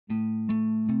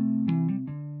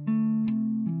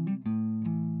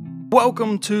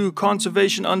Welcome to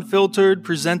Conservation Unfiltered,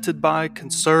 presented by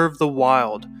Conserve the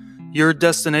Wild, your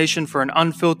destination for an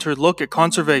unfiltered look at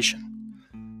conservation.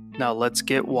 Now let's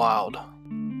get wild.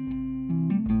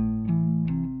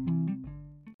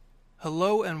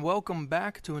 Hello and welcome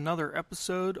back to another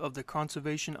episode of the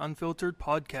Conservation Unfiltered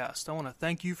podcast. I want to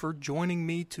thank you for joining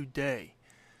me today.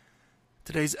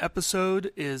 Today's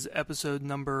episode is episode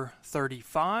number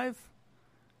 35.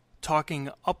 Talking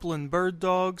upland bird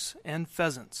dogs and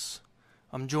pheasants.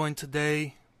 I'm joined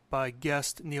today by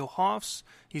guest Neil Hoffs.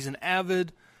 He's an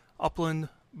avid upland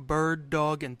bird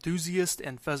dog enthusiast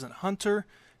and pheasant hunter.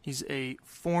 He's a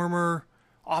former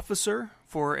officer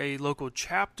for a local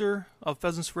chapter of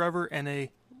Pheasants Forever and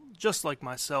just like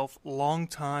myself,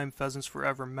 longtime Pheasants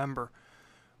Forever member.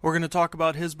 We're going to talk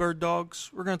about his bird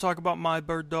dogs. We're going to talk about my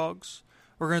bird dogs.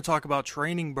 We're going to talk about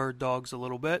training bird dogs a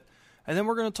little bit. And then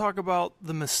we're going to talk about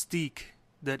the mystique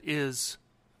that is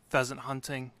pheasant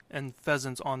hunting and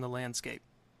pheasants on the landscape.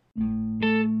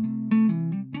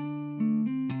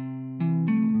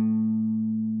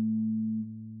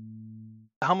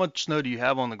 How much snow do you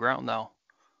have on the ground now?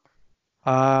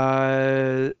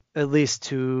 At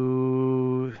least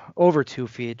over 2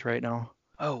 feet right now.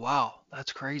 Oh, wow.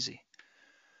 That's crazy.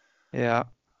 Yeah.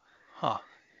 Huh.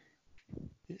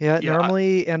 Yeah,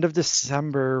 normally end of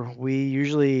December, we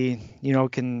usually,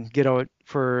 can get out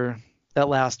for that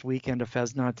last weekend of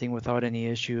pheasant hunting without any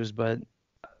issues. But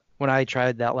when I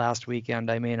tried that last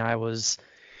weekend, I was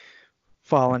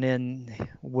falling in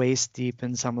waist deep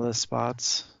in some of the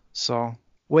spots. So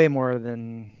way more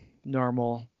than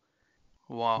normal.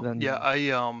 Wow. Yeah,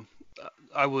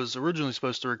 I was originally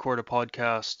supposed to record a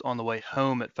podcast on the way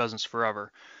home at Pheasants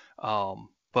Forever.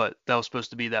 But that was supposed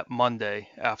to be that Monday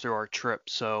after our trip.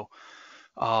 So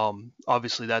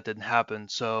obviously that didn't happen.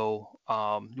 So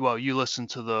you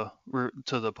listened to the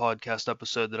podcast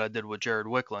episode that I did with Jared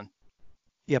Wicklund.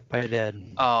 Yep, I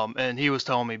did. And he was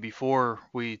telling me before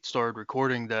we started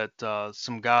recording that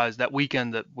some guys that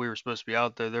weekend that we were supposed to be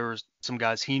out there was some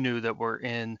guys he knew that were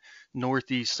in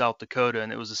northeast South Dakota,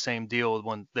 and it was the same deal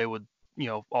when they would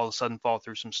all of a sudden fall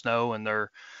through some snow and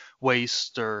their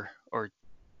waist or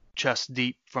chest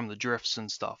deep from the drifts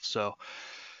and stuff. So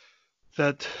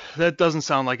that doesn't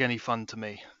sound like any fun to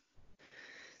me.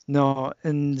 No,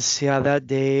 and yeah, that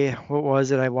day, what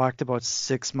was it? I walked about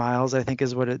 6 miles, I think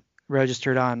is what it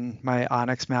registered on my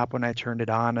Onyx map when I turned it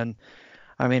on. And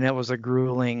it was a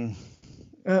grueling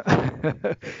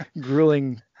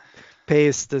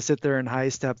pace to sit there and high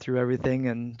step through everything.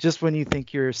 And just when you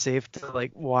think you're safe to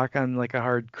walk on a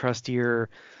hard, crustier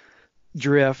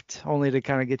drift, only to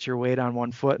kind of get your weight on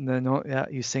one foot, and then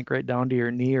you sink right down to your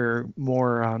knee or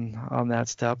more on that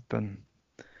step. And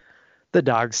the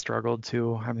dogs struggled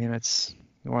too. It's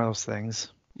one of those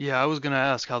things. Yeah, I was gonna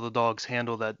ask how the dogs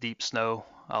handle that deep snow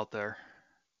out there.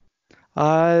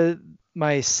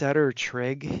 My setter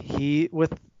Trig, he's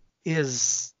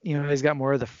got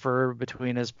more of the fur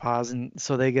between his paws, and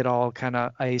so they get all kind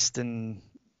of iced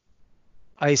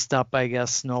up, I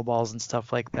guess, snowballs and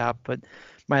stuff like that. But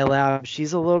my lab,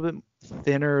 she's a little bit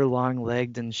thinner,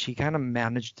 long-legged, and she kind of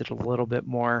managed it a little bit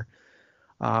more.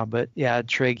 But yeah,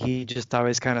 Trig, he just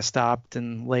always kind of stopped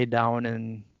and laid down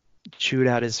and chewed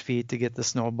at his feet to get the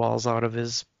snowballs out of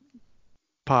his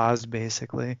paws,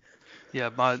 basically. Yeah,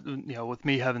 with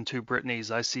me having two Brittany's,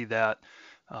 I see that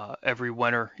every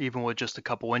winter, even with just a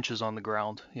couple inches on the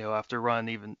ground. After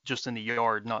running even just in the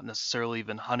yard, not necessarily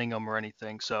even hunting them or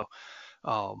anything. So.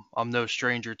 I'm no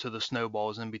stranger to the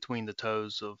snowballs in between the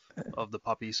toes of the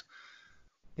puppies.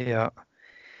 Yeah.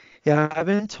 Yeah, I've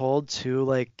been told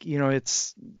too,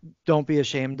 it's don't be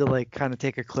ashamed to kind of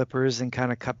take a clippers and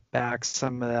kind of cut back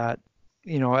some of that,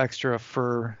 extra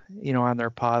fur, on their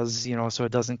paws, so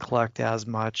it doesn't collect as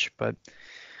much. But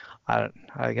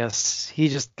I guess he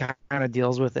just kind of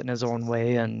deals with it in his own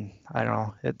way, and I don't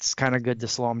know, it's kind of good to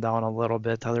slow him down a little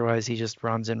bit. Otherwise, he just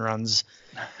runs and runs.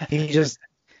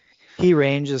 He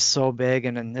ranges so big,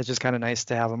 and it's just kind of nice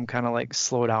to have him kind of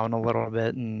slow down a little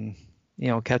bit and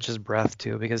catch his breath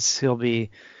too, because he'll be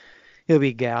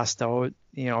gassed out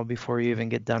before you even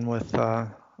get done with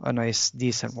a nice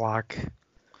decent walk.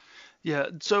 Yeah.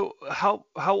 So how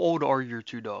old are your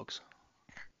two dogs?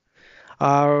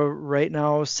 Right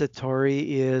now Satori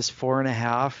is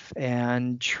 4.5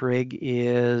 and Trig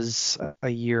is a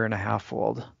 1.5 years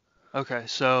old. Okay,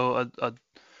 so a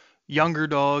younger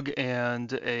dog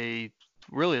and a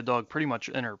dog pretty much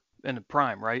in a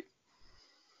prime, right?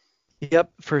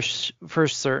 Yep, for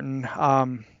certain.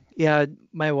 Yeah,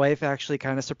 my wife actually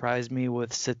kind of surprised me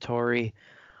with Satori.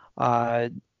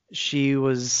 she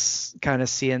was kind of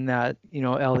seeing that,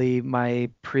 Ellie, my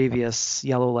previous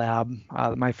yellow lab,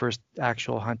 my first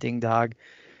actual hunting dog,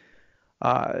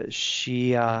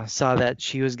 she saw that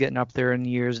she was getting up there in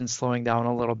years and slowing down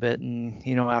a little bit. And,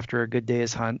 after a good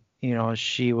day's hunt,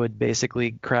 she would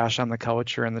basically crash on the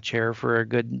couch or in the chair for a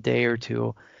good day or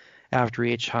two after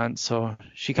each hunt. So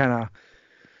she kind of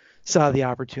saw the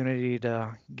opportunity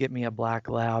to get me a black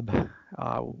lab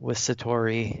with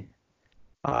Satori.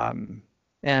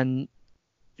 And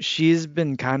she's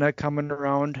been kind of coming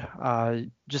around,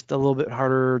 just a little bit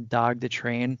harder dog to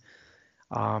train.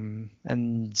 And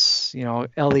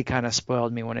Ellie kind of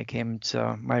spoiled me when it came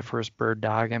to my first bird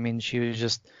dog. I mean, she was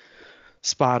just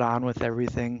spot on with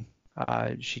everything.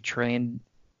 She trained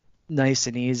nice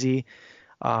and easy.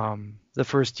 The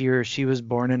first year, she was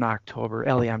born in October.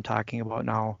 Ellie, I'm talking about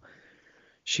now.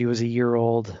 She was a year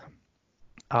old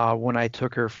when I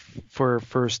took her for her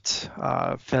first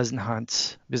pheasant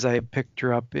hunt, because I picked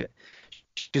her up.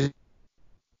 She was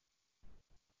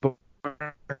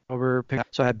over,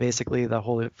 so I had basically the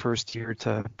whole first year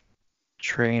to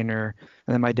train her.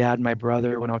 And then my dad and my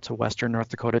brother went out to Western North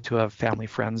Dakota to a family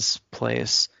friend's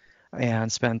place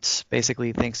and spent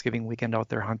basically Thanksgiving weekend out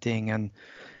there hunting. And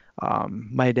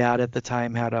my dad at the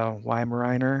time had a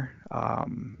Weimaraner,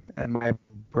 and my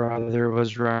brother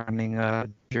was running a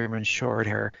German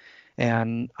Shorthair.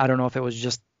 And I don't know if it was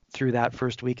just through that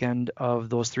first weekend of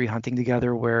those three hunting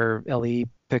together where Ellie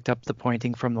picked up the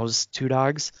pointing from those two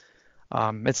dogs.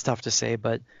 It's tough to say,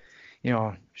 but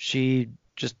she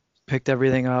just picked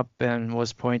everything up and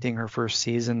was pointing her first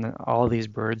season. All of these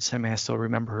birds. I mean, I still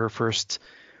remember her first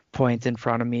point in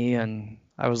front of me, and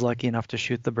I was lucky enough to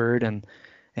shoot the bird,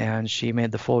 and she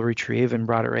made the full retrieve and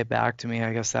brought it right back to me.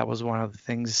 I guess that was one of the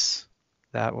things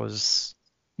that was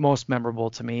most memorable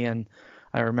to me, and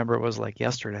I remember it was like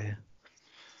yesterday.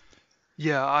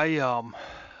 Yeah,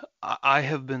 I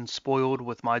have been spoiled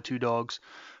with my two dogs.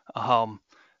 Um,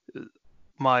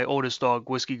 my oldest dog,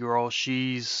 Whiskey Girl,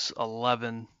 she's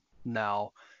 11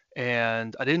 now,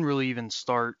 and I didn't really even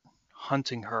start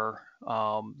hunting her.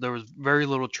 There was very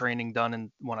little training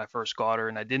done when I first got her,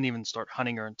 and I didn't even start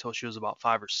hunting her until she was about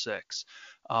 5 or 6.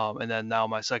 And then now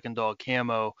my second dog,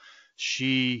 Camo,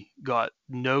 she got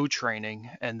no training,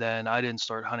 and then I didn't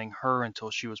start hunting her until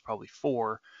she was probably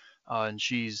 4, and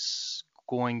she's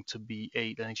going to be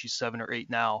 8. I think she's 7 or 8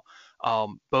 now.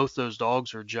 Both those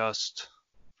dogs are just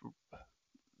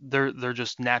they're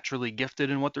just naturally gifted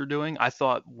in what they're doing. I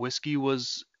thought Whiskey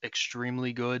was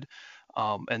extremely good.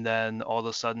 And then all of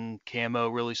a sudden Camo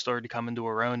really started to come into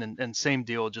her own, and same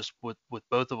deal just with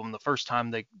both of them. The first time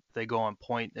they go on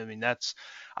point, I mean,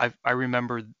 I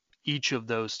remember each of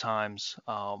those times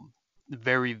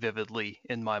very vividly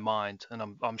in my mind, and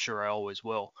I'm sure I always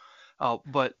will.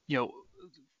 But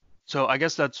so I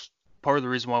guess that's part of the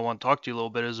reason why I want to talk to you a little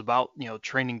bit is about,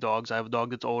 training dogs. I have a dog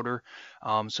that's older.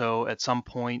 So at some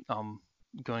point, I'm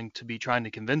going to be trying to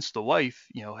convince the wife,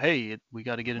 hey, we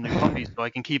got to get a new puppy so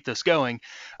I can keep this going.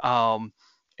 Um,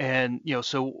 and,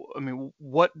 so, I mean,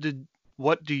 what do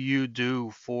you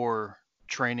do for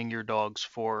training your dogs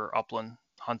for upland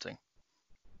hunting?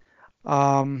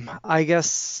 I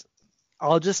guess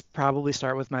I'll just probably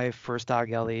start with my first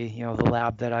dog, Ellie, the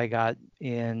lab that I got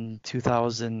in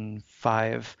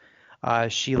 2005.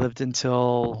 She lived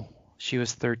until she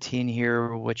was 13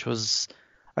 here, which was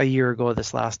a year ago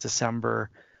this last December.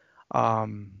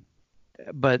 Um,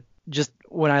 but just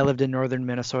when I lived in northern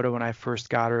Minnesota when I first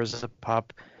got her as a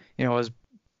pup, it was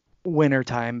winter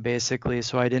time basically,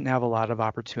 so I didn't have a lot of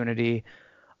opportunity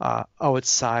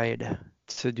outside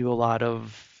to do a lot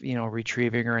of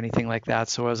retrieving or anything like that.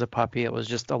 So as a puppy, it was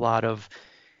just a lot of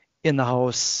in the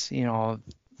house,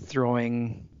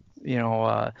 throwing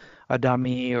a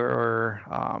dummy or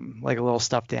like a little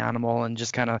stuffed animal, and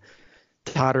just kind of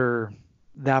taught her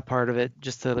that part of it,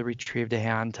 just to the retrieve to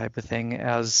hand type of thing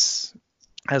as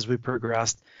we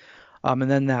progressed. And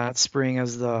then that spring,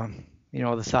 as the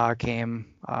thaw came,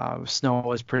 snow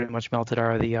was pretty much melted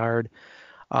out of the yard.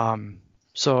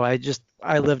 So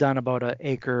I lived on about an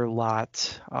acre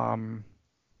lot,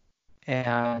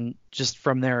 and just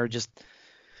from there, just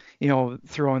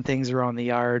throwing things around the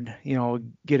yard,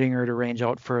 getting her to range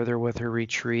out further with her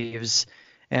retrieves,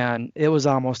 and it was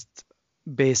almost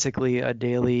basically a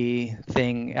daily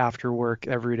thing after work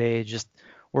every day, just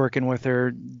working with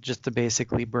her just to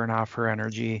basically burn off her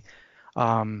energy.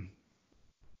 Um,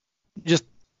 just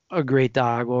a great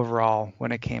dog overall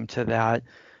when it came to that.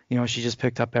 She just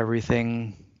picked up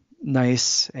everything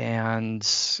nice, and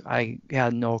I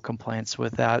had no complaints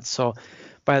with that. So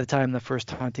by the time the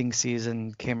first hunting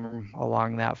season came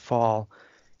along that fall,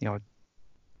 you know,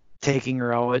 taking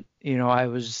her out, I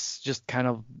was just kind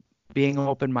of being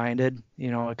open-minded,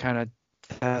 kind of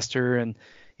test her and,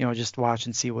 just watch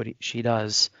and see what she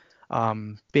does.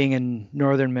 Being in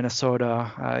northern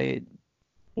Minnesota, I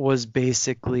was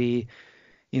basically,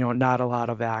 not a lot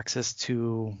of access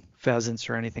to pheasants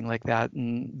or anything like that.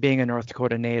 And being a North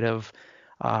Dakota native,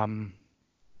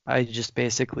 I just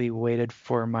basically waited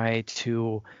for my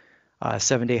 2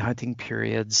 7-day hunting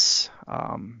periods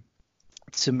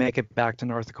to make it back to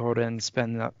North Dakota and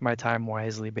spend my time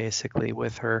wisely, basically,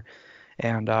 with her.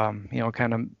 And,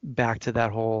 kind of back to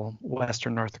that whole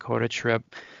Western North Dakota trip.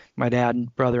 My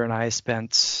dad, brother, and I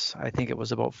spent, I think it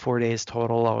was about 4 days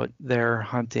total out there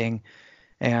hunting.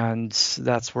 And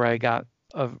that's where I got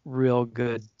a real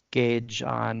good gauge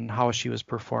on how she was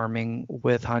performing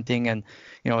with hunting. And,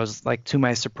 it was like, to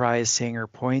my surprise, seeing her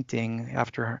pointing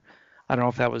after her. I don't know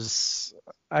if that was,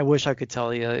 I wish I could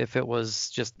tell you if it was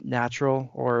just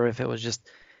natural or if it was just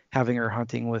having her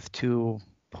hunting with 2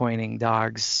 pointing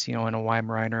dogs, in a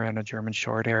Weimaraner and a German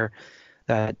Shorthair,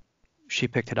 that she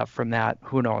picked it up from that.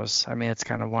 Who knows? I mean, it's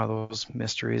kind of one of those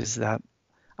mysteries that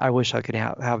I wish I could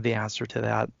have the answer to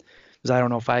that, because I don't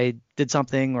know if I did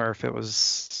something or if it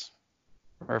was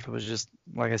just,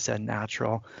 like I said,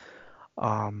 natural.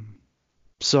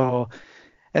 So,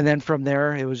 and then from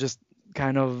there, it was just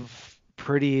kind of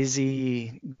pretty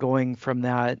easy going from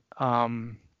that.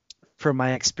 From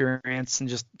my experience and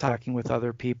just talking with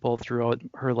other people throughout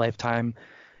her lifetime,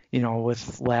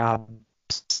 with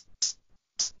labs,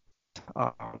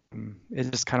 it's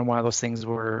just kind of one of those things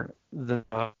where the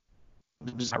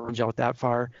does not range out that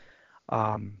far.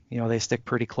 They stick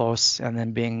pretty close, and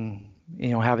then being,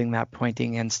 having that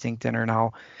pointing instinct in her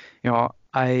now,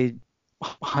 I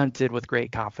hunted with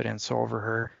great confidence over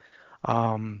her.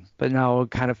 But now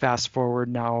kind of fast forward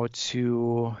now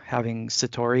to having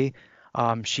Satori.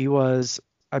 She was,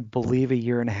 I believe, a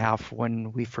year and a half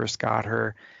when we first got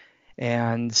her,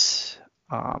 and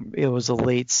it was a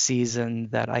late season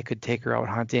that I could take her out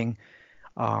hunting.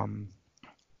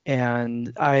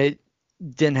 And I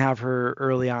didn't have her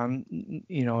early on,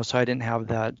 so I didn't have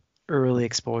that early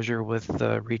exposure with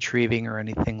the retrieving or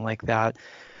anything like that.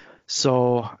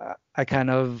 So I kind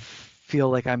of feel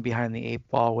like I'm behind the 8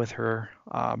 ball with her,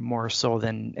 more so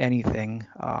than anything.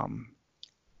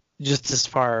 Just as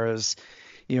far as,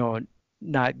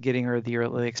 not getting her the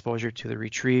early exposure to the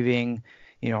retrieving,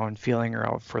 and feeling her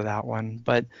out for that one.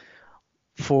 But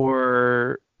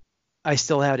I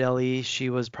still had Ellie.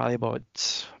 She was probably about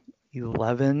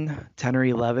 10 or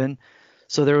 11.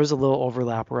 So there was a little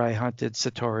overlap where I hunted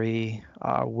Satori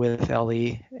with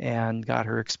Ellie and got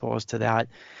her exposed to that.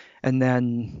 And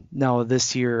then now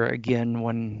this year, again,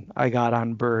 when I got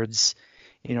on birds,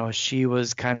 she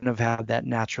was kind of had that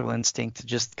natural instinct to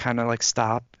just kind of like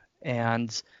stop.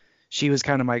 And she was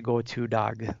kind of my go-to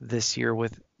dog this year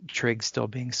with Trig still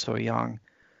being so young.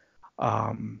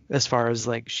 As far as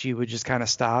like, she would just kind of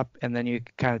stop, and then you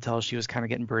could kind of tell she was kind of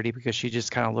getting birdie because she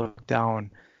just kind of looked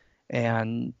down,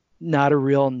 and not a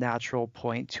real natural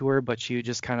point to her, but she would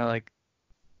just kind of like,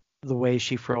 the way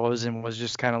she froze and was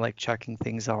just kind of like checking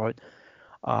things out.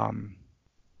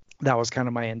 That was kind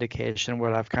of my indication,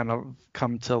 what I've kind of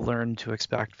come to learn to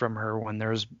expect from her when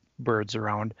there's birds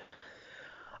around.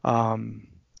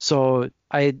 So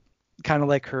I kind of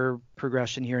like her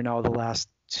progression here now, the last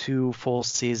 2 full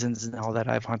seasons now that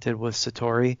I've hunted with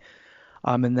Satori.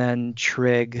 And then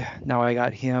Trig, now I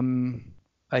got him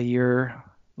a year,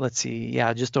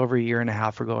 just over a year and a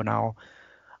half ago now.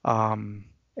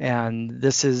 And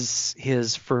this is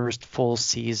his first full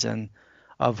season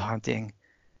of hunting.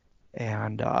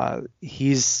 And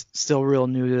he's still real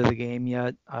new to the game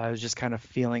yet. I was just kind of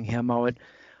feeling him out.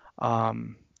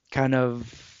 Kind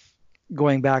of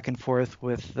going back and forth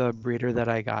with the breeder that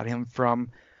I got him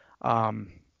from.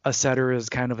 A setter is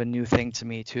kind of a new thing to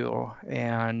me too.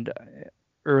 And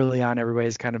early on,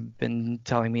 everybody's kind of been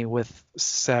telling me with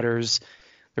setters,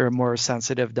 they're a more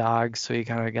sensitive dog, so you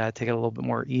kind of got to take it a little bit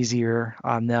more easier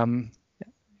on them.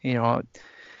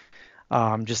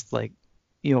 Just like,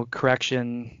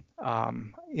 correction.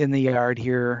 In the yard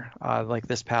here, like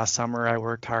this past summer, I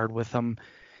worked hard with them,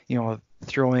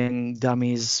 throwing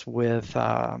dummies with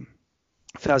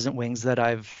pheasant wings that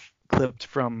I've clipped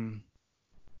from,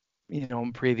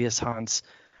 previous hunts.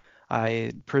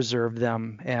 I preserved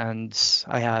them, and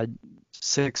I had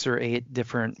 6 or 8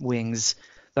 different wings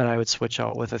that I would switch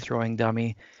out with a throwing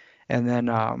dummy. And then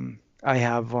I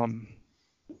have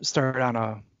start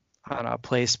on a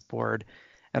place board,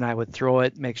 and I would throw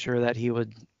it, make sure that he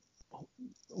would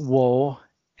whoa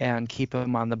and keep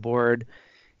him on the board,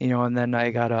 and then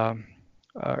I got a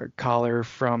collar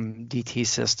from DT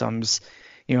Systems,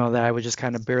 that I would just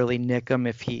kind of barely nick him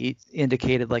if he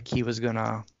indicated like he was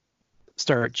gonna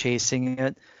start chasing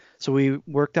it. So we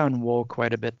worked on wool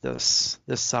quite a bit this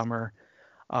summer.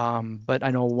 But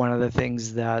I know one of the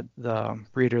things that the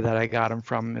breeder that I got him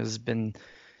from has been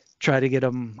try to get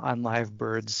him on live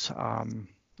birds,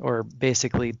 or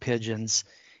basically pigeons,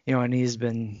 and he's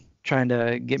been trying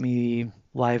to get me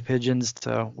live pigeons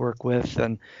to work with,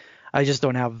 and I just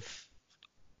don't have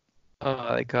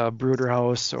like a brooder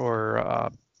house or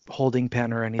a holding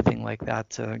pen or anything like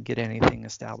that to get anything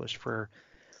established for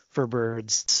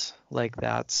birds like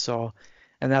that. So,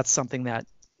 and that's something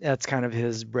that's kind of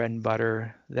his bread and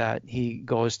butter that he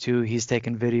goes to. He's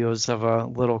taken videos of a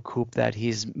little coop that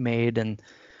he's made and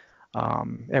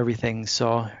everything.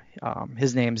 So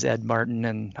his name's Ed Martin,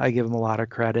 and I give him a lot of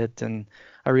credit, and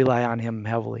I rely on him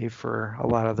heavily for a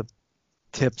lot of the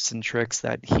tips and tricks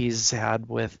that he's had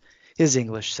with his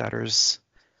English setters.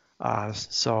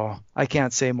 So I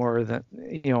can't say more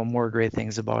great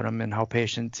things about him and how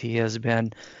patient he has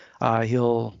been.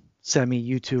 He'll send me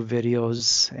YouTube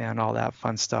videos and all that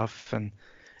fun stuff, and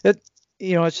it's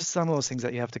just some of those things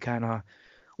that you have to kind of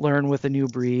learn with a new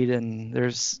breed, and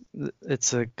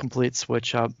it's a complete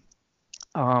switch up.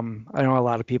 I know a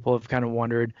lot of people have kind of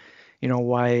wondered,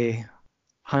 why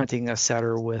hunting a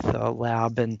setter with a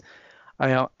lab, and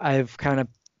I've kind of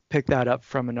picked that up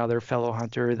from another fellow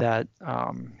hunter that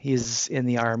he's in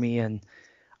the army, and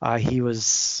he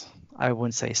was, I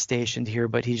wouldn't say stationed here,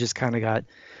 but he just kind of got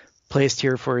placed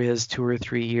here for his 2 or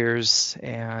 3 years,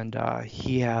 and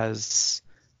he has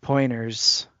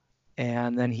pointers,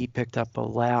 and then he picked up a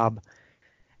lab,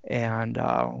 and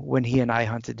when he and I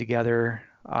hunted together,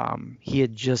 he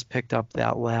had just picked up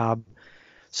that lab,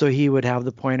 so he would have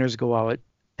the pointers go out,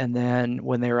 and then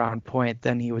when they were on point,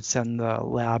 then he would send the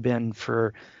lab in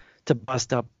to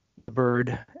bust up the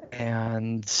bird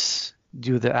and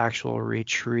do the actual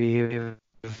retrieve.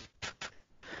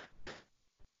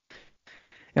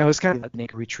 And it was kind of a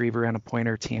retriever and a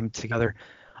pointer team together.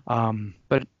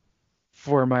 But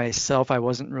for myself, I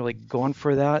wasn't really going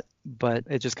for that, but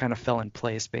it just kind of fell in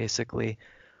place basically,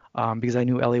 because I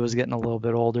knew Ellie was getting a little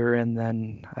bit older, and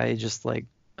then I just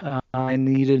I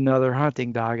needed another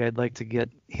hunting dog. I'd like to get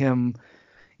him,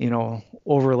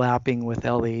 overlapping with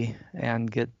Ellie and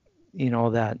get,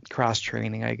 that cross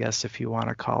training, I guess, if you want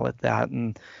to call it that.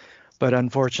 But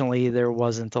unfortunately, there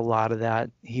wasn't a lot of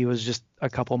that. He was just a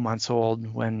couple months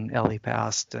old when Ellie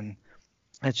passed, and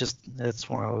it's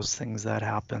one of those things that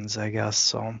happens, I guess.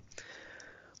 So,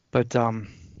 but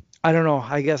I don't know.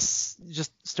 I guess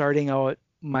just starting out,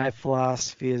 my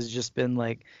philosophy has just been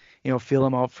feel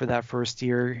them out for that first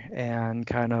year and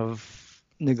kind of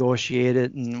negotiate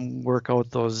it and work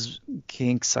out those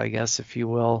kinks, I guess, if you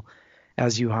will,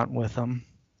 as you hunt with them.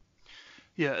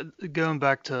 Yeah, going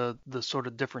back to the sort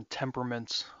of different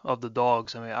temperaments of the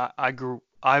dogs. I mean,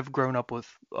 I've grown up with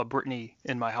a Brittany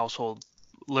in my household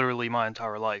literally my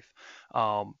entire life.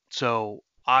 So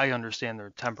I understand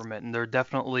their temperament, and they're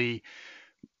definitely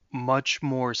much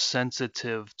more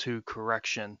sensitive to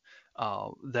correction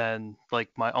than like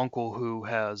my uncle who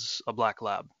has a black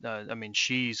lab. I mean,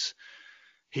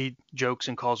 he jokes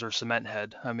and calls her cement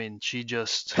head. I mean, she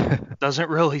just doesn't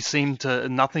really seem to,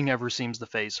 nothing ever seems to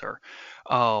phase her.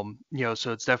 So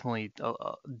it's definitely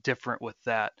different with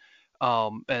that.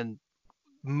 And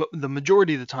the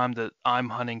majority of the time that I'm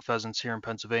hunting pheasants here in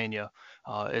Pennsylvania,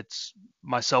 it's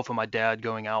myself and my dad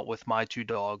going out with my two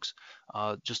dogs,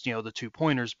 just, the two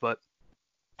pointers. But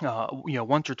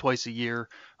once or twice a year,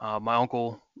 my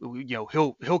uncle,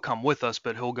 he'll come with us,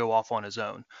 but he'll go off on his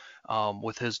own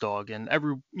with his dog. And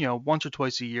every, once or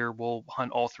twice a year, we'll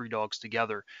hunt all three dogs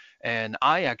together. And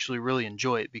I actually really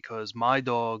enjoy it because my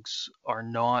dogs are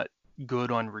not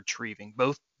good on retrieving.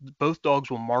 Both dogs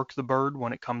will mark the bird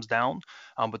when it comes down,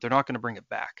 but they're not going to bring it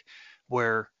back.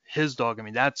 Where his dog, I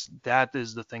mean, that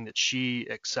is the thing that she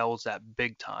excels at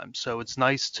big time. So it's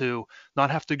nice to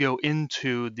not have to go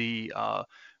into the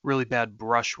really bad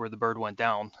brush where the bird went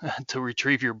down to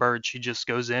retrieve your bird. She just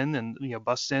goes in and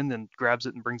busts in and grabs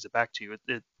it and brings it back to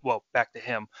you. Well, back to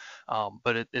him.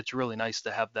 But it's really nice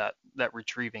to have that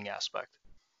retrieving aspect.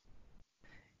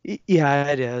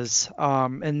 Yeah, it is.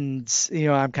 And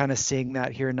I'm kind of seeing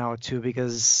that here now too,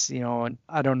 because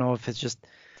I don't know if it's just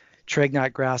Treg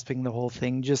not grasping the whole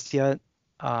thing just yet.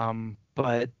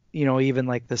 But even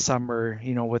like the summer,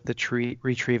 with the tree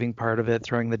retrieving part of it,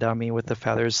 throwing the dummy with the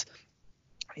feathers,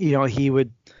 he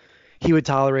would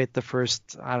tolerate the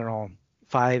first, I don't know,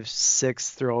 5, 6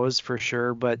 throws for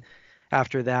sure, but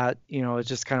after that, it's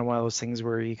just kind of one of those things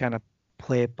where you kind of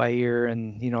play it by ear,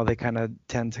 and they kind of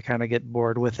tend to kind of get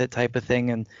bored with it type of thing.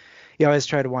 And you always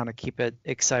try to want to keep it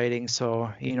exciting.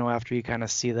 So, after you kind of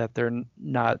see that they're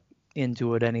not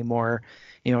into it anymore,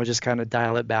 just kind of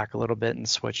dial it back a little bit and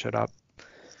switch it up.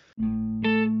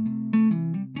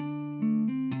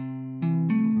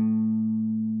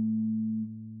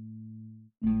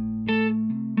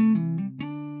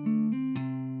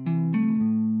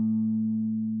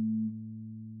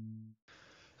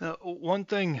 One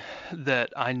thing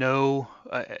that I know,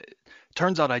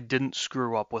 turns out I didn't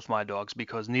screw up with my dogs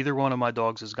because neither one of my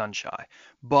dogs is gun shy.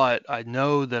 But I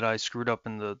know that I screwed up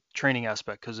in the training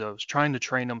aspect because I was trying to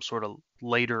train them sort of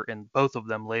later in both of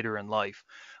them later in life.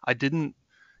 I didn't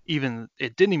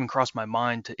it didn't even cross my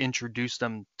mind to introduce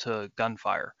them to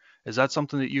gunfire. Is that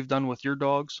something that you've done with your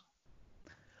dogs?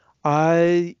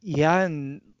 Yeah,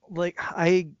 and like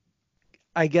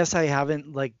I guess I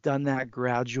haven't like done that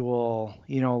gradual,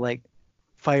 like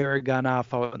fire a gun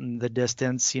off out in the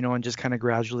distance, and just kind of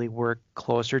gradually work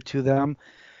closer to them.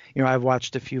 I've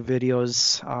watched a few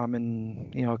videos,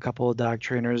 and a couple of dog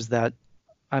trainers that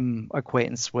I'm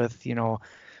acquaintance with,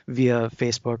 via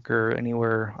Facebook or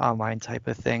anywhere online type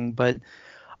of thing. But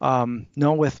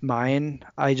no, with mine,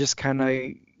 I just kind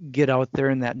of get out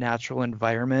there in that natural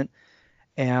environment,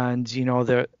 and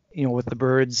with the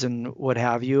birds and what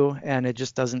have you, and it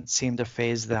just doesn't seem to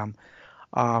phase them.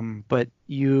 But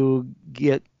you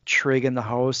get Trig in the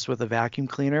house with a vacuum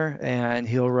cleaner, and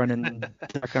he'll run and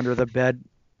duck under the bed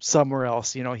somewhere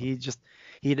else. He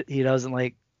doesn't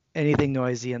like anything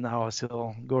noisy in the house.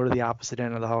 He'll go to the opposite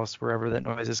end of the house wherever that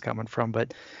noise is coming from.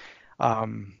 But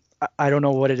I don't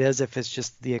know what it is. If it's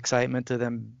just the excitement of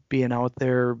them being out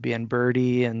there, being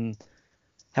birdie, and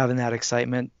having that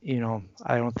excitement.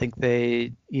 I don't think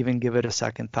they even give it a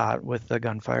second thought with the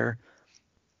gunfire.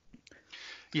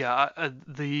 Yeah,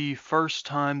 the first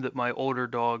time that my older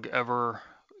dog ever,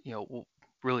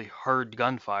 really heard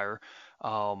gunfire,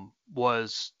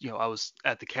 was, I was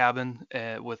at the cabin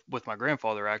with my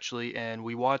grandfather actually, and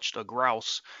we watched a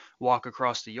grouse walk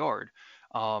across the yard.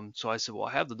 So I said, well,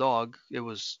 I have the dog. It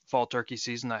was fall turkey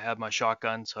season. I had my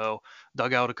shotgun, so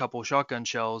dug out a couple of shotgun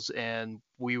shells, and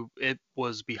it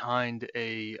was behind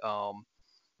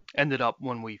ended up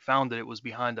when we found it was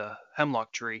behind a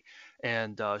hemlock tree,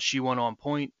 and she went on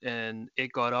point and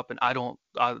it got up, and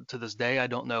to this day I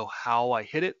don't know how I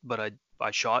hit it, but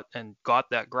I shot and got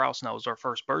that grouse, and that was our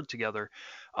first bird together.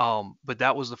 But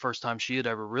that was the first time she had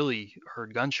ever really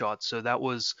heard gunshots. So that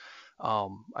was,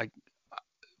 I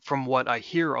from what I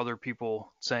hear other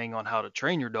people saying on how to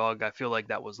train your dog, I feel like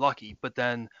that was lucky. But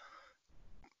then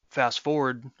fast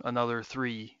forward another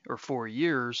 3 or 4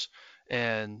 years,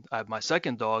 and my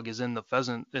second dog is in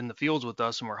the fields with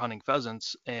us, and we're hunting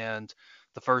pheasants. And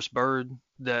the first bird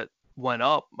that went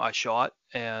up, I shot,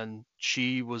 and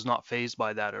she was not phased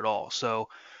by that at all. So,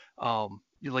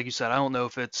 like you said, I don't know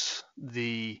if it's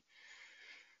the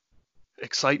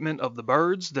excitement of the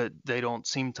birds that they don't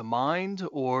seem to mind,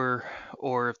 or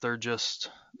if they're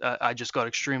just I just got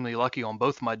extremely lucky on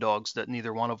both my dogs that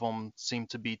neither one of them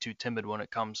seemed to be too timid when it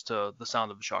comes to the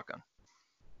sound of a shotgun.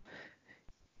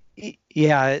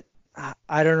 Yeah,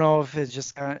 I don't know if it's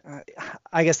just kind of,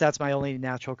 I guess that's my only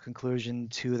natural conclusion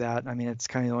to that. I mean, it's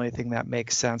kind of the only thing that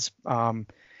makes sense.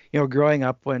 Growing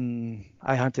up, when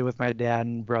I hunted with my dad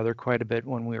and brother quite a bit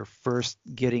when we were first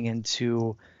getting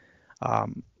into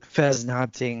pheasant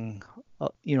hunting,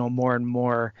 more and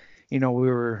more, we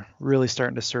were really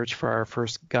starting to search for our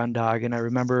first gun dog. And I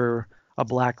remember a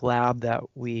black lab that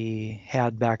we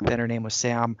had back then. Her name was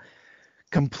Sam.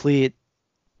 Complete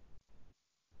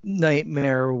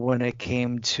nightmare when it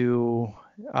came to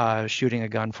shooting a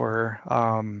gun for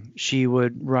her. She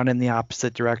would run in the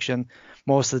opposite direction.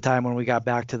 Most of the time when we got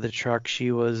back to the truck,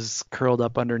 she was curled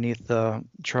up underneath the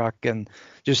truck and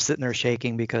just sitting there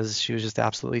shaking because she was just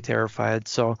absolutely terrified.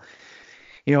 So,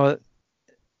 you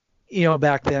know,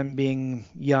 back then being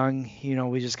young,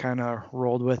 we just kind of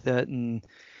rolled with it, and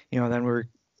then we're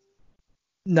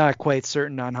not quite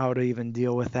certain on how to even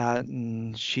deal with that,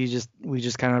 and we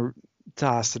just kind of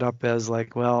tossed it up as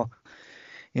like, well,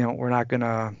 we're not going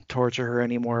to torture her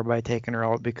anymore by taking her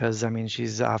out because, I mean,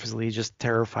 she's obviously just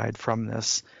terrified from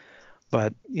this.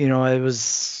 But, it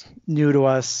was new to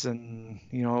us, and,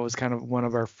 it was kind of one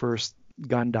of our first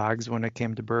gun dogs when it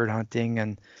came to bird hunting.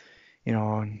 And,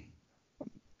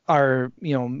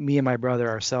 me and my brother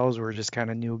ourselves were just kind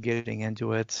of new getting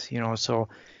into it, so,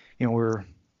 we're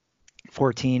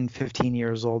 14, 15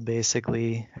 years old,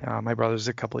 basically. My brother's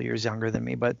a couple of years younger than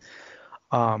me, but,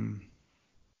 um,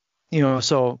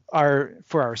 so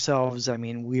for ourselves, I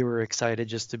mean, we were excited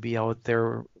just to be out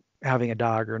there having a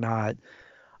dog or not.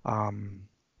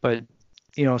 But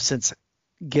since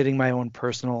getting my own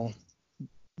personal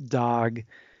dog,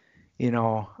 you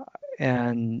know,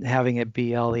 and having it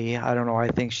be Ellie, I don't know, I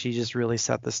think she just really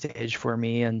set the stage for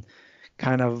me and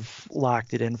kind of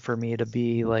locked it in for me to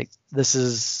be like, this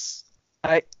is,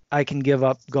 I can give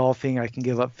up golfing, I can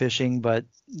give up fishing, but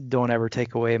don't ever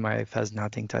take away my pheasant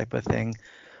hunting type of thing.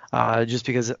 Just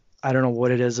because I don't know what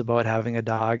it is about having a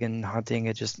dog and hunting,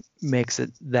 it just makes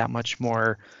it that much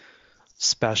more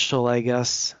special, I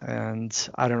guess. And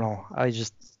I don't know, I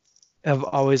just have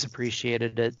always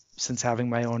appreciated it since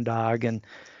having my own dog and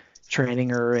training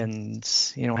her and,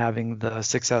 having the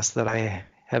success that I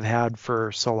have had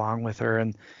for so long with her.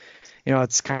 And,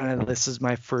 it's kind of, this is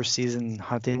my first season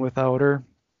hunting without her.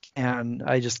 And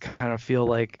I just kind of feel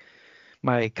like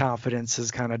my confidence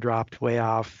has kind of dropped way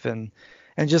off. And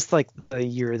just like the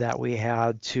year that we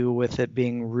had too, with it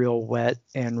being real wet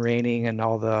and raining and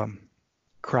all the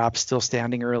crops still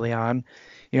standing early on,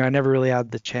 I never really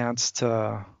had the chance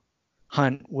to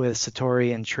hunt with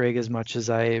Satori and Trig as much as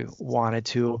I wanted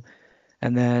to.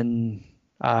 And then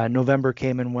November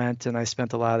came and went, and I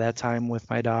spent a lot of that time with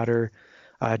my daughter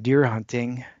deer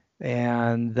hunting.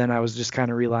 And then I was just kind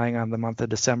of relying on the month of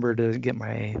December to get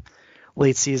my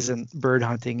late season bird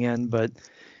hunting in. But,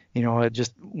 it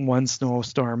just one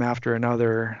snowstorm after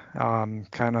another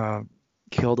kind of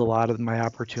killed a lot of my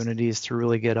opportunities to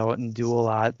really get out and do a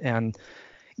lot and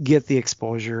get the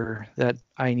exposure that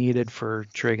I needed for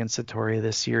Trig and Satori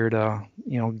this year to,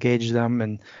 gauge them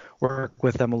and work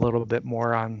with them a little bit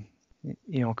more on,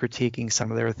 critiquing some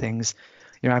of their things.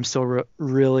 I'm still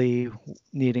really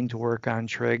needing to work on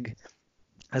Trig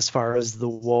as far as the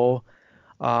wool.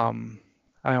 I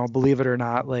don't believe it or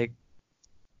not, like,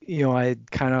 I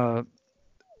kind of,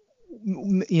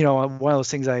 one of those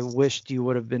things I wished you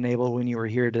would have been able when you were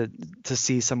here to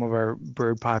see some of our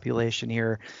bird population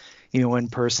here, in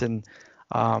person.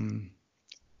 But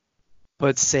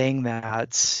saying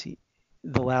that,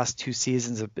 the last 2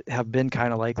 seasons have been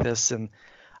kind of like this, and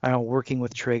I know working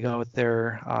with Trig out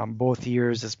there both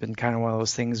years has been kind of one of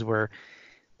those things where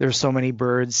there's so many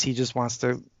birds, he just wants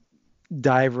to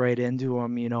dive right into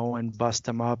them, and bust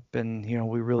them up, and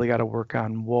we really got to work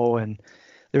on wool, and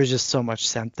there's just so much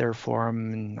scent there for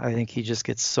him, and I think he just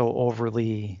gets so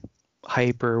overly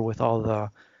hyper with all the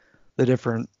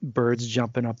different birds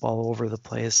jumping up all over the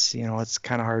place. It's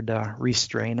kind of hard to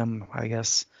restrain him, I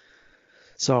guess.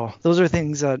 So those are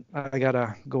things that I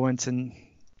gotta go into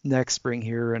next spring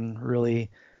here and really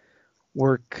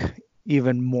work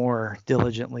even more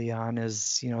diligently on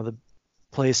is, the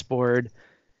place board.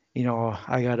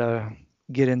 I gotta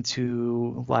get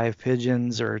into live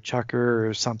pigeons or chucker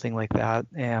or something like that,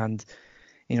 and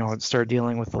start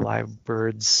dealing with the live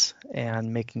birds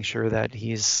and making sure that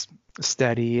he's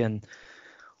steady and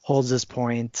holds his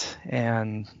point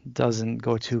and doesn't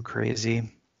go too crazy.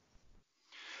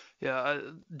 Yeah,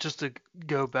 just to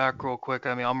go back real quick,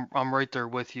 I mean, I'm right there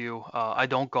with you. I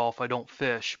don't golf, I don't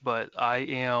fish, but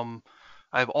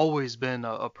I've always been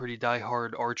a pretty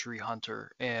diehard archery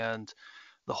hunter, and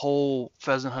the whole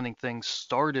pheasant hunting thing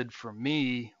started for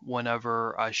me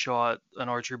whenever I shot an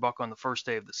archery buck on the first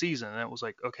day of the season, and it was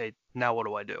like, okay, now what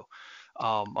do I do?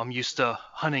 I'm used to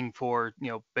hunting for,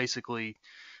 basically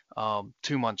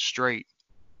 2 months straight,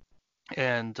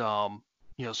 and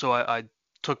so I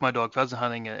took my dog pheasant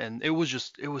hunting, and it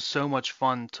was so much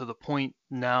fun to the point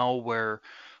now where,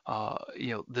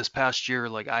 this past year,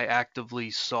 like I actively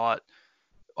sought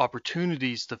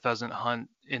opportunities to pheasant hunt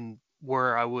in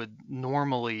where I would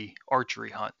normally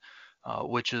archery hunt,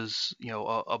 which is,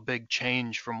 a big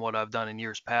change from what I've done in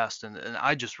years past. And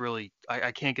I just really,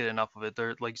 I can't get enough of it.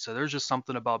 There, like you said, there's just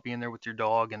something about being there with your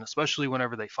dog, and especially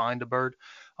whenever they find a bird,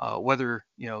 whether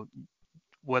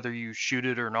you shoot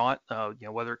it or not,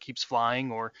 whether it keeps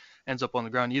flying or ends up on the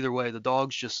ground. Either way, the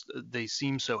dogs just, they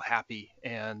seem so happy,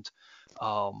 and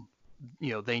um,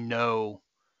 they know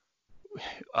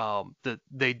that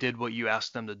they did what you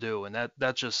asked them to do, and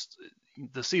that just,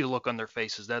 to see the look on their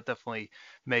faces, that definitely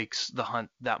makes the hunt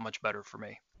that much better for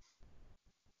me.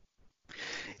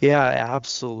 Yeah,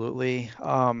 absolutely.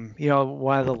 One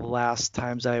of the last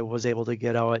times I was able to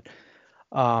get out,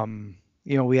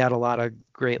 we had a lot of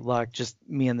great luck, just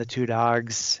me and the 2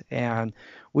 dogs, and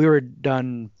we were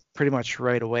done pretty much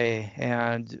right away.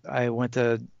 And I went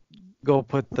to go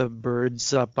put the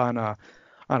birds up on a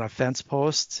fence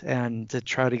post and to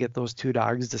try to get those 2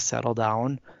 dogs to settle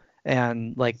down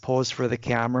and like pose for the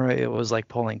camera. It was like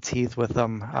pulling teeth with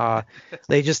them.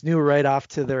 They just knew right off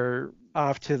to their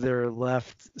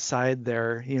left side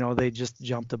there. They just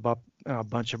jumped above a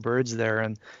bunch of birds there,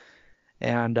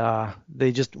 and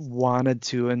they just wanted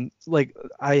to. And like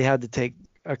I had to take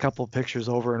a couple pictures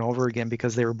over and over again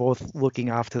because they were both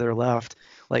looking off to their left,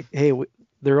 like, hey,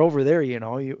 they're over there.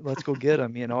 Let's go get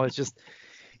them. It's just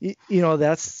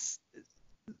That's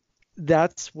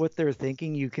what they're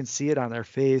thinking. You can see it on their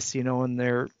face, and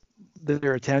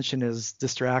their attention is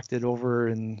distracted over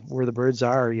and where the birds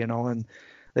are, and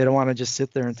they don't want to just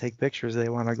sit there and take pictures. They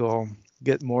want to go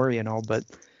get more, but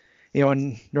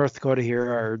in North Dakota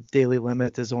here, our daily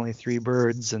limit is only 3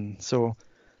 birds. And so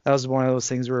that was one of those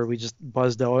things where we just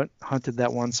buzzed out, hunted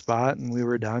that one spot, and we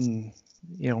were done,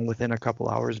 within a couple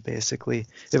hours, basically,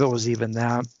 if it was even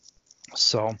that.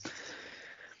 So,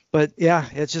 but yeah,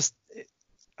 it's just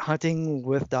hunting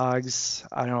with dogs.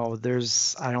 I don't know.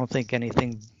 I don't think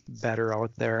anything better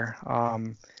out there.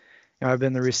 I've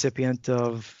been the recipient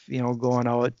of, going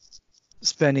out,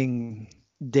 spending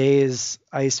days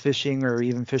ice fishing or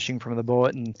even fishing from the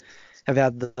boat, and have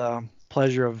had the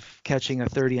pleasure of catching a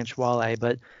 30-inch walleye.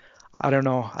 But I don't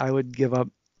know. I would give up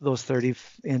those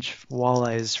 30-inch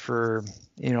walleyes for,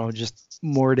 just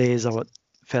more days out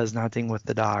pheasant hunting with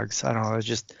the dogs. I don't know. It's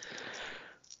just,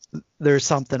 there's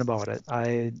something about it.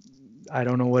 I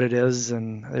don't know what it is,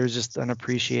 and there's just an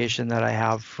appreciation that I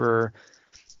have for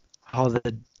how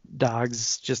the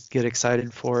dogs just get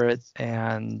excited for it,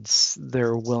 and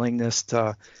their willingness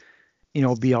to,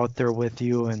 be out there with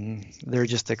you, and they're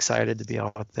just excited to be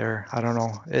out there. I don't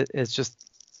know. It's just,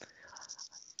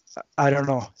 I don't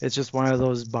know. It's just one of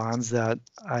those bonds that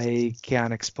I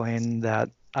can't explain, that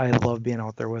I love being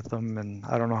out there with them, and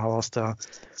I don't know how else to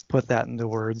put that into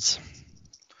words.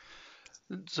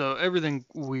 So everything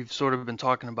we've sort of been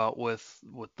talking about with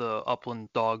the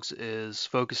upland dogs is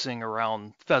focusing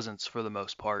around pheasants for the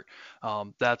most part.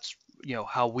 That's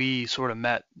how we sort of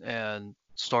met and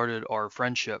started our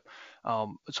friendship.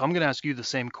 So I'm going to ask you the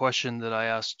same question that I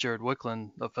asked Jared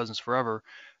Wicklund of Pheasants Forever.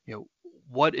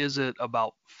 What is it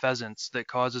about pheasants that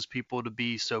causes people to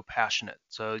be so passionate?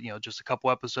 So, just a couple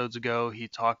episodes ago, he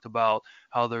talked about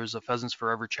how there's a Pheasants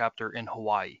Forever chapter in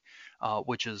Hawaii,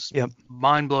 which is Yep.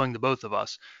 mind blowing to both of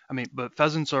us. I mean, but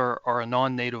pheasants are a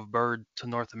non-native bird to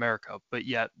North America, but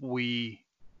yet we,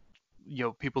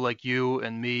 people like you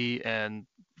and me and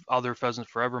other Pheasants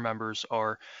Forever members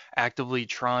are actively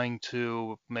trying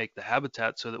to make the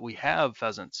habitat so that we have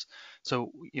pheasants.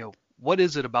 So, what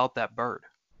is it about that bird?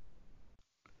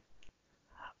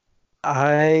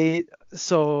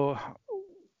 So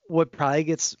what probably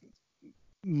gets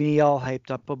me all hyped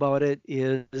up about it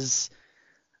is,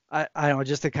 I don't know,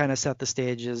 just to kind of set the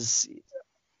stage, is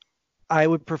I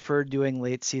would prefer doing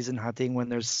late season hunting when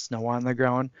there's snow on the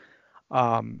ground.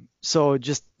 So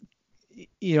just,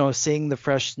 seeing the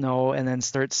fresh snow and then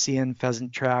start seeing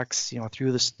pheasant tracks,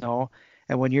 through the snow.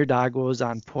 And when your dog goes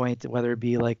on point, whether it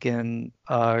be like in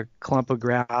a clump of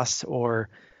grass, or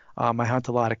I hunt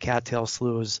a lot of cattail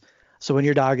sloughs. So when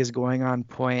your dog is going on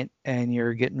point and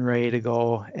you're getting ready to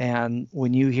go, and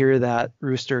when you hear that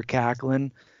rooster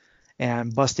cackling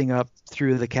and busting up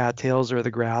through the cattails or the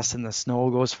grass and the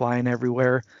snow goes flying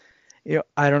everywhere,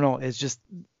 I don't know. It's just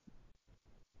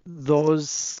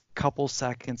those couple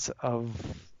seconds of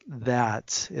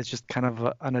that. It's just kind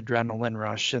of an adrenaline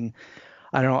rush. And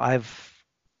I don't know. I've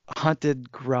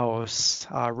hunted grouse,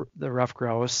 the ruffed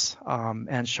grouse,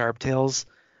 and sharptails.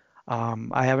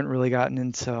 I haven't really gotten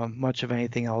into much of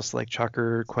anything else like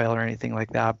chukar, quail, or anything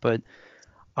like that, but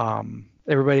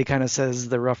everybody kind of says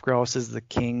the ruffed grouse is the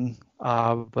king,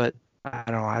 but I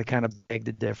don't know, I kind of beg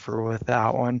to differ with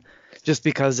that one, just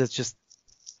because it's just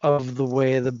of the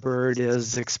way the bird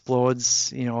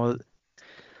explodes. I don't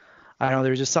know,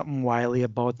 there's just something wily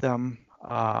about them.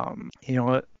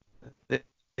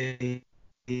 They,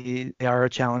 they are a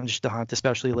challenge to hunt,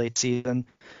 especially late season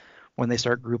when they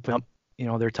start grouping up.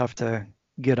 They're tough to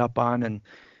get up on, and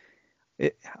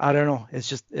I don't know.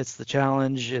 It's the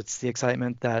challenge. It's the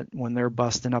excitement that when they're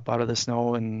busting up out of the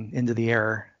snow and into the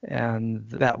air, and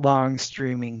that long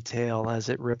streaming tail as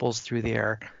it ripples through the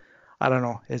air. I don't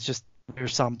know. It's just,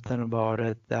 there's something about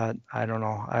it that I don't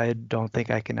know. I don't think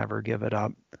I can ever give it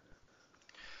up.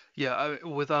 Yeah,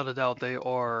 without a doubt, they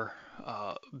are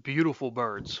beautiful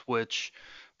birds, which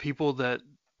people that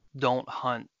don't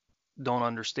hunt don't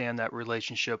understand that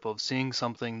relationship of seeing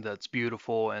something that's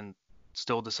beautiful and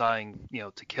still deciding,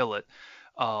 to kill it.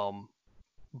 Um,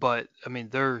 but I mean,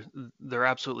 they're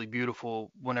absolutely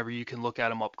beautiful whenever you can look at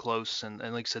them up close, and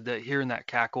like I said, that hearing that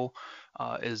cackle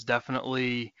is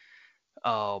definitely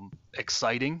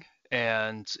exciting.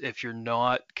 And if you're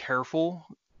not careful,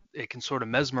 it can sort of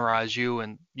mesmerize you,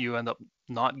 and you end up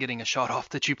not getting a shot off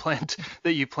that you planned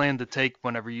to take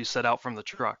whenever you set out from the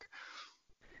truck.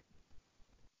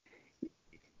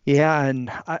 Yeah,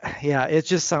 and yeah, it's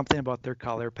just something about their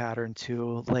color pattern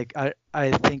too. Like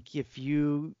I think if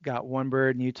you got one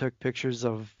bird and you took pictures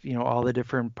of, all the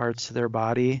different parts of their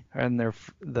body and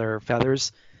their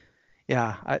feathers,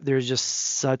 yeah, there's just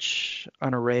such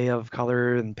an array of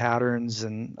color and patterns,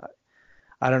 and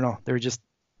I don't know, they're just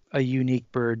a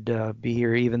unique bird to be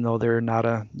here, even though they're not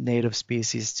a native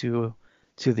species to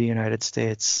the United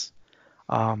States.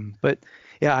 But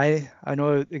yeah, I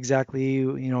know exactly.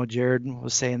 Jared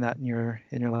was saying that in your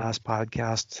last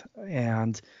podcast,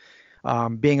 and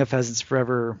being a Pheasants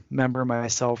Forever member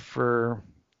myself for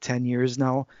 10 years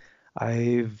now,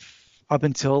 I've up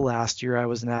until last year I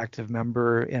was an active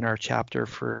member in our chapter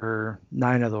for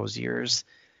 9 of those years,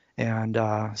 and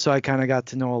so I kind of got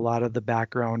to know a lot of the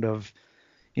background of,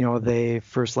 they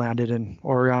first landed in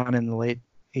Oregon in the late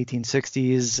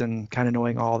 1860s, and kind of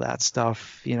knowing all that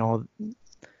stuff.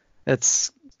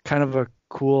 It's kind of a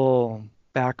cool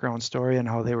background story and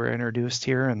how they were introduced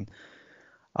here. And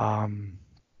um,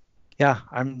 yeah,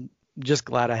 I'm just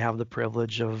glad I have the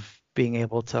privilege of being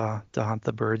able to hunt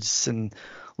the birds and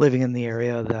living in the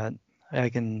area that I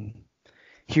can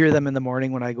hear them in the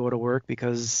morning when I go to work,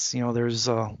 because there's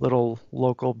a little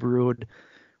local brood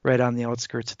right on the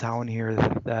outskirts of town here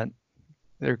that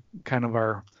they're kind of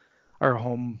our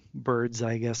home birds,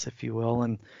 I guess, if you will.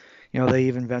 And they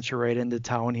even venture right into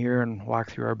town here and walk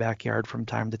through our backyard from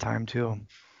time to time too.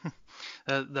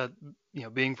 That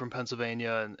being from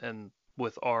Pennsylvania and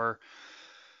with our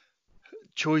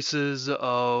choices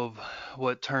of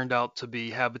what turned out to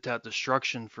be habitat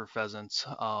destruction for pheasants,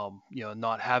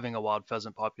 not having a wild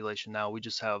pheasant population now, we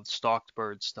just have stalked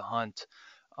birds to hunt.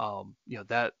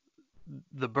 That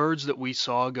the birds that we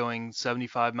saw going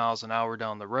 75 miles an hour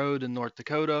down the road in North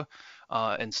Dakota,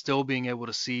 and still being able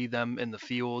to see them in the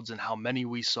fields and how many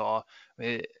we saw,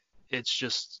 it's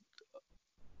just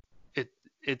it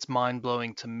it's mind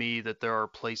blowing to me that there are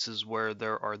places where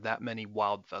there are that many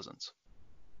wild pheasants.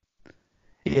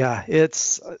 Yeah,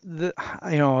 it's you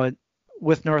know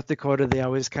with North Dakota, they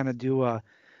always kind of do a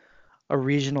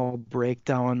regional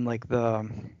breakdown, like the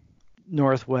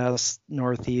northwest,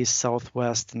 northeast,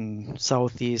 southwest, and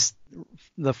southeast,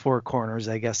 the four corners,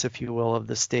 I guess, if you will, of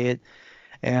the state.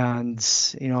 And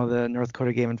the North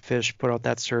Dakota Game and Fish put out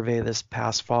that survey this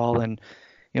past fall, and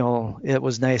it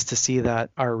was nice to see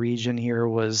that our region here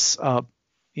was up.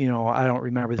 I don't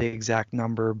remember the exact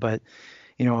number, but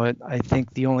I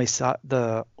think the only side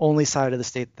of the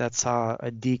state that saw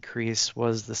a decrease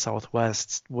was the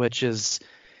Southwest, which is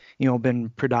been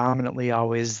predominantly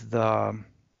always the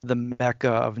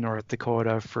mecca of North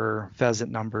Dakota for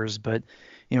pheasant numbers. But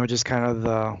just kind of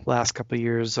the last couple of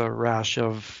years, a rash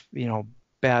of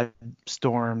bad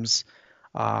storms,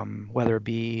 whether it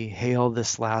be hail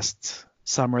this last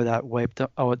summer that wiped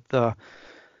out the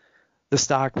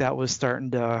stock that was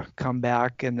starting to come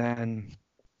back, and then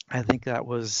I think that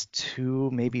was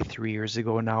 2, maybe 3 years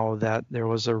ago now, that there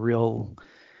was a real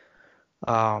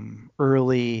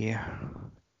early,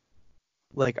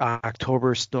 like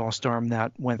October snowstorm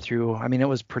that went through. I mean, it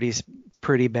was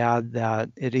pretty bad, that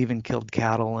it even killed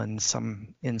cattle in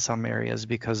some areas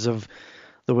because of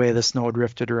the way the snow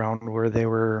drifted around where they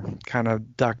were kind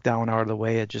of ducked down out of the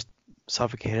way. It just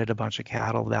suffocated a bunch of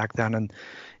cattle back then, and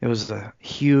it was a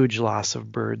huge loss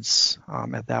of birds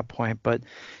at that point. But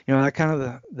that kind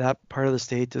of that part of the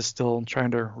state is still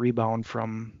trying to rebound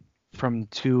from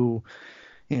two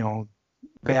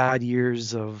bad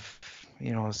years of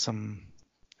some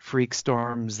freak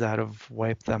storms that have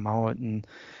wiped them out. And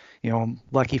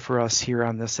lucky for us here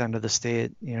on this end of the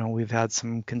state, we've had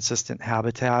some consistent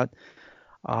habitat.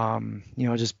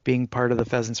 Just being part of the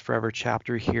Pheasants Forever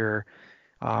chapter here,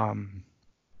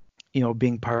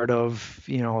 being part of,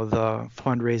 the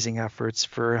fundraising efforts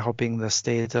for helping the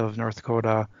state of North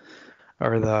Dakota,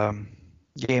 or the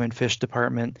Game and Fish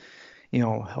Department,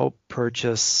 help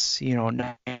purchase,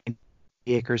 90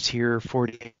 acres here,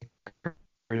 40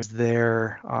 acres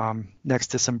there, next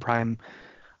to some prime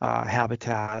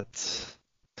habitat.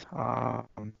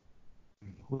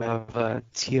 We have a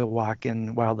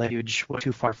Teotihuacan wildlife refuge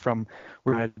too far from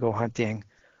where I'd go hunting.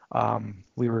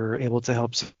 We were able to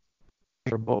help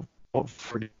about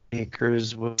 40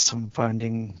 acres with some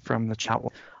funding from the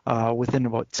chapel. Within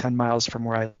about 10 miles from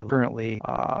where I live currently,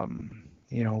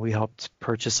 we helped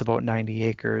purchase about 90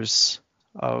 acres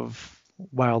of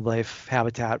wildlife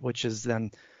habitat, which is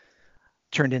then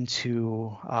turned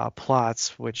into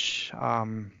plots, which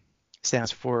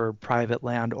stands for private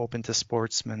land open to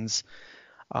sportsmen's,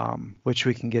 which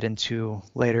we can get into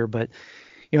later. But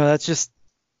that's just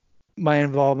my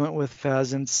involvement with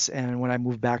pheasants. And when I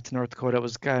moved back to North Dakota, it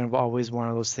was kind of always one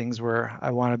of those things where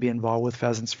I want to be involved with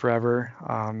pheasants forever.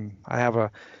 I have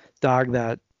a dog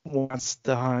that wants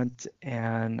to hunt,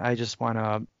 and I just want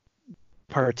to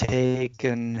partake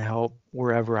and help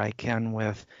wherever I can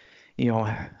with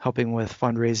helping with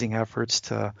fundraising efforts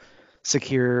to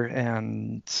secure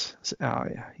and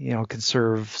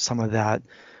conserve some of that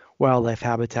wildlife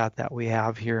habitat that we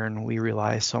have here and we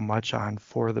rely so much on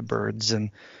for the birds. And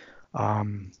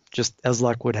just as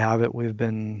luck would have it, we've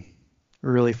been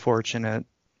really fortunate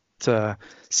to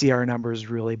see our numbers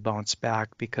really bounce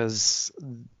back, because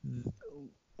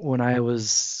when I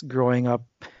was growing up,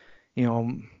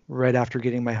 right after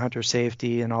getting my hunter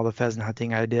safety and all the pheasant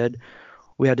hunting I did,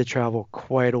 we had to travel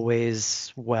quite a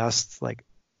ways west, like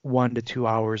 1 to 2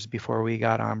 hours before we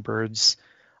got on birds.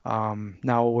 I'm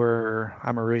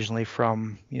originally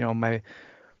from, my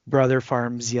brother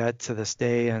farms yet to this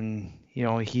day, and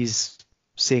he's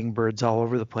seeing birds all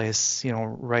over the place,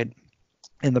 right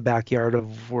in the backyard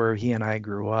of where he and I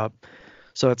grew up.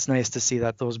 So it's nice to see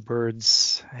that those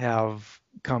birds have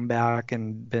come back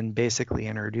and been basically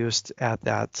introduced at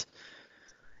that,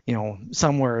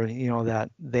 somewhere,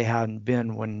 that they hadn't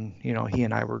been when, he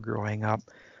and I were growing up.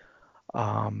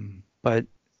 But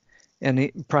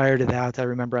prior to that, I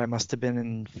remember I must have been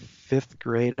in fifth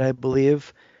grade, I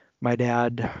believe. My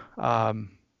dad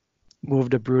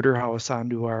moved a brooder house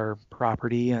onto our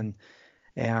property, and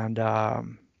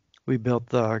we built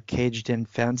the caged-in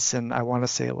fence, and I want to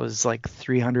say it was like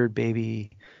 300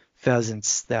 baby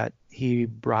pheasants that he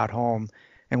brought home,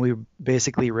 and we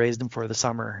basically raised them for the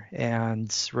summer.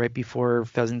 And right before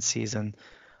pheasant season,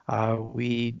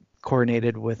 we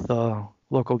coordinated with the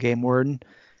local game warden,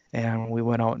 and we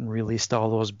went out and released all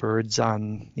those birds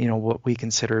on, what we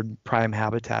considered prime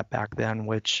habitat back then,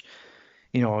 which,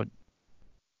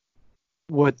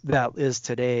 what that is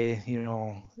today,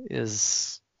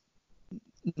 is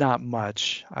not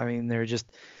much. I mean, they're just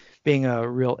being a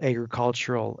real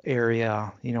agricultural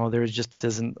area, there just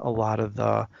isn't a lot of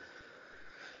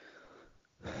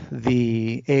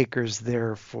the acres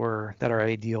there for that are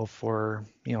ideal for,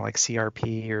 like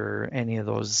CRP or any of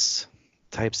those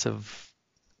types of,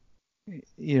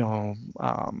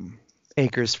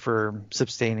 acres for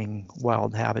sustaining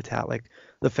wild habitat like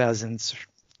the pheasants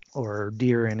or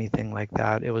deer or anything like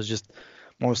that. It was just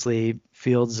mostly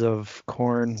fields of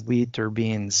corn, wheat, or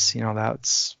beans.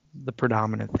 That's the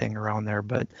predominant thing around there.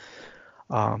 But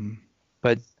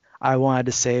I wanted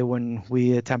to say, when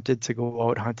we attempted to go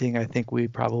out hunting, I think we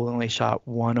probably only shot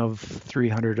one of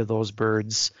 300 of those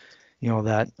birds,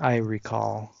 that I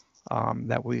recall,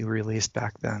 that we released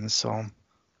back then. So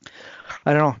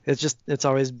I don't know. It's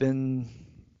always been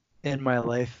in my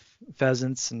life,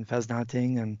 pheasants and pheasant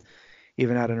hunting, and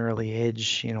even at an early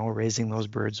age, raising those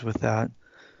birds with that.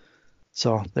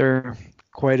 So they're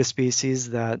quite a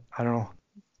species that, I don't know,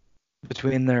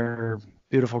 between their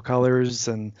beautiful colors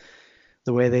and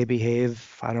the way they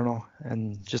behave, I don't know,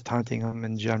 and just hunting them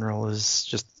in general has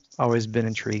just always been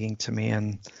intriguing to me.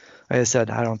 And like I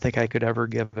said, I don't think I could ever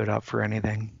give it up for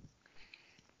anything.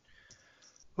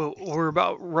 Well, we're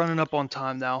about running up on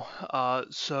time now,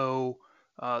 so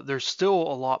there's still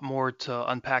a lot more to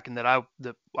unpack, and that I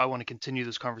want to continue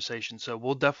this conversation. So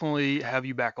we'll definitely have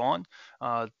you back on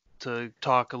to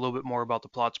talk a little bit more about the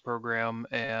plots program,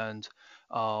 and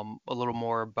a little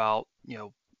more about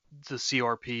the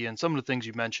CRP and some of the things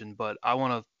you mentioned. But I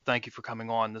want to thank you for coming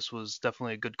on. This was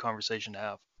definitely a good conversation to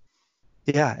have.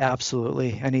 Yeah,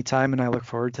 absolutely. Anytime, and I look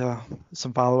forward to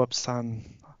some follow-ups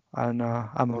on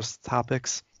those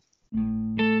topics.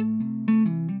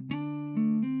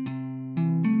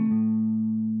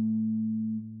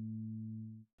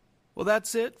 Well,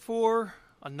 that's it for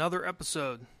another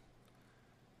episode.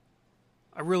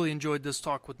 I really enjoyed this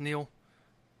talk with Neil.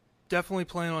 Definitely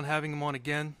plan on having him on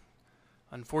again.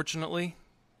 Unfortunately,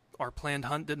 our planned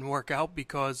hunt didn't work out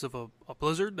because of a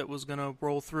blizzard that was going to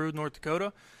roll through North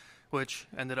Dakota, which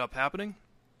ended up happening.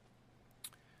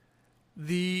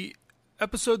 The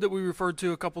episode that we referred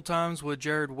to a couple times with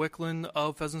Jared Wicklund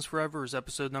of Pheasants Forever is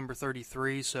episode number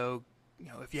 33. So,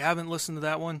 if you haven't listened to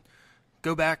that one,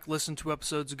 go back, listen 2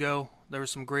 episodes ago. There was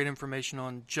some great information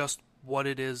on just what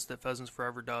it is that Pheasants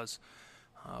Forever does.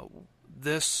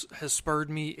 This has spurred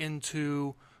me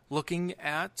into looking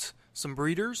at some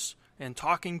breeders and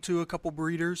talking to a couple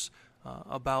breeders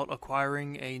about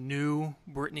acquiring a new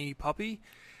Brittany puppy.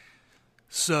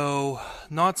 So,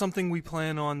 not something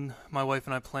my wife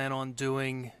and I plan on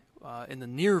doing in the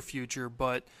near future,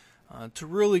 but to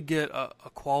really get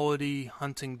a quality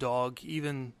hunting dog,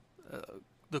 even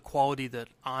the quality that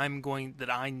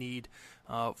I need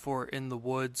for in the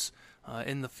woods,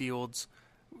 in the fields.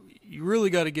 You really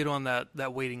got to get on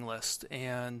that waiting list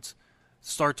and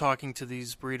start talking to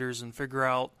these breeders and figure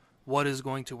out what is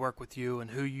going to work with you and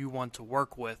who you want to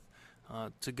work with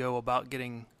to go about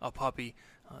getting a puppy.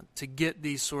 To get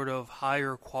these sort of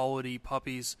higher quality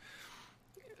puppies,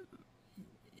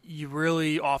 you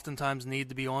really oftentimes need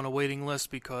to be on a waiting list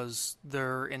because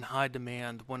they're in high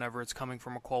demand whenever it's coming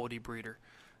from a quality breeder.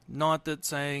 Not that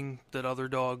saying that other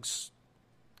dogs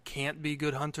can't be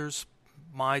good hunters.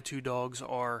 My two dogs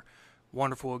are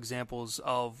wonderful examples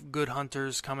of good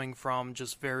hunters coming from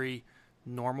just very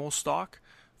normal stock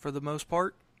for the most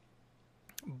part.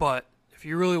 But if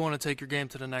you really want to take your game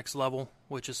to the next level,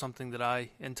 which is something that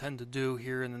I intend to do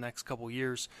here in the next couple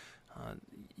years,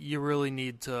 you really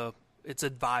need to, it's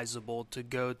advisable to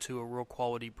go to a real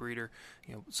quality breeder,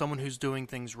 someone who's doing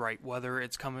things right, whether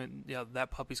it's coming,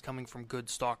 that puppy's coming from good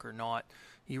stock or not.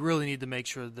 You really need to make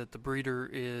sure that the breeder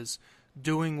is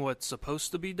doing what's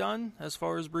supposed to be done as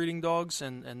far as breeding dogs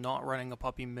and not running a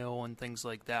puppy mill and things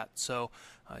like that. So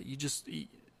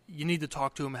you need to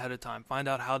talk to them ahead of time, find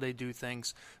out how they do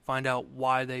things, find out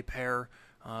why they pair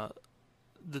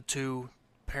the two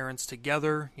parents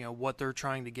together, what they're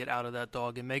trying to get out of that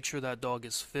dog, and make sure that dog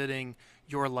is fitting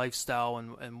your lifestyle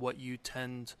and what you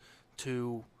tend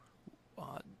to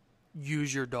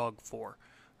use your dog for.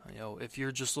 If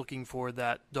you're just looking for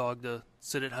that dog to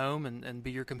sit at home and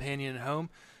be your companion at home,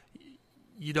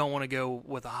 you don't want to go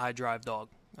with a high drive dog.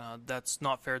 That's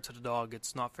not fair to the dog.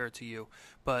 It's not fair to you.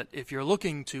 But if you're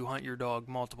looking to hunt your dog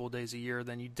multiple days a year,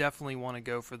 then you definitely want to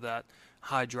go for that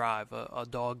high drive, a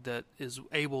dog that is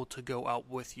able to go out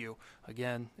with you.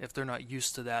 Again, if they're not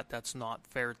used to that, that's not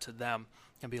fair to them.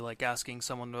 It'd be like asking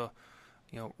someone to,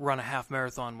 run a half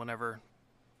marathon whenever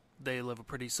they live a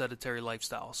pretty sedentary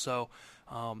lifestyle. So,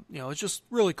 it's just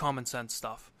really common sense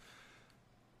stuff.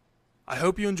 I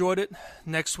hope you enjoyed it.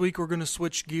 Next week, we're going to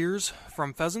switch gears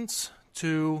from pheasants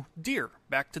to deer,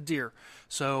 back to deer.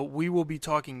 So we will be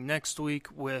talking next week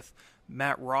with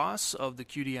Matt Ross of the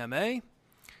QDMA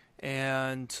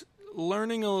and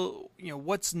learning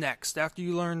what's next. After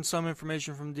you learn some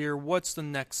information from deer, what's the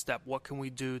next step? What can we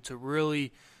do to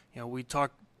really, we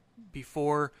talked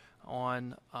before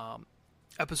on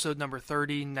episode number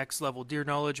 30, next level deer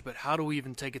knowledge, but how do we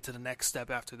even take it to the next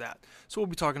step after that? So we'll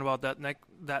be talking about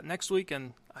that next week,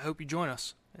 and I hope you join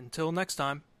us. Until next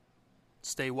time,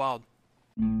 stay wild.